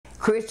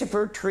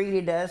Christopher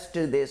treated us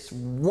to this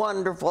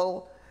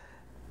wonderful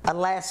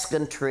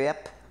Alaskan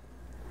trip,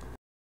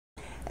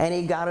 and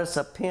he got us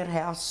a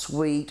penthouse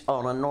suite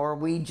on a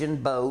Norwegian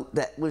boat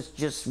that was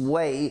just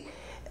way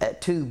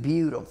too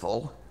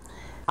beautiful.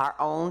 Our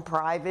own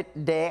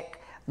private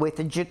deck with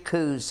a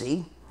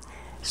jacuzzi.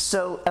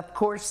 So, of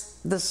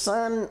course, the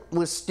sun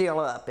was still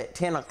up at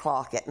 10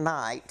 o'clock at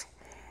night,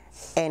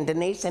 and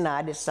Denise and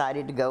I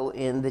decided to go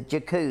in the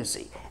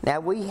jacuzzi. Now,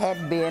 we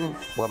had been,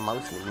 well,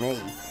 mostly me,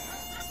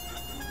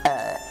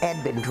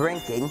 had been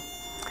drinking,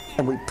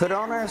 and we put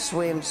on our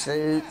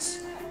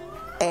swimsuits,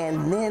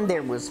 and then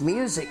there was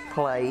music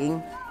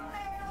playing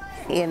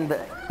in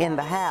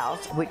the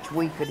house, which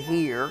we could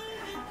hear,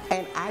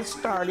 and I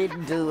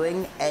started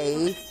doing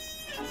a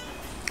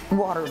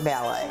water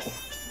ballet.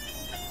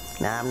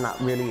 Now, I'm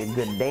not really a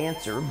good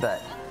dancer,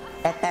 but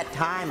at that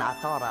time I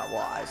thought I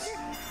was.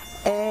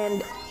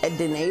 And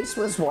Denise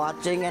was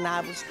watching, and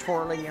I was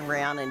twirling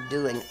around and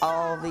doing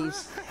all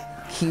these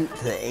cute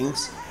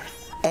things.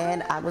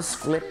 And I was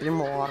flipping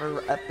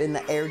water up in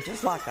the air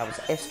just like I was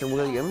Esther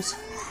Williams.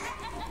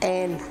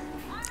 And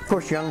of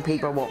course, young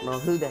people won't know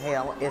who the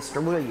hell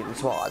Esther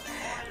Williams was.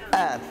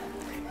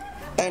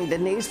 And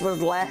Denise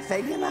was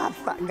laughing, and I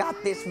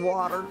got this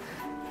water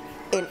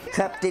and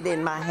cupped it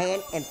in my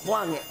hand and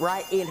flung it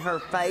right in her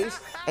face,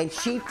 and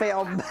she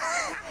fell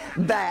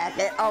back.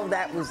 And, oh,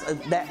 that was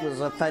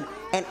a fun,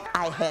 and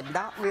I had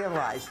not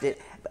realized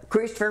it.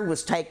 Christopher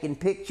was taking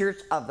pictures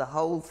of the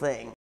whole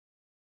thing.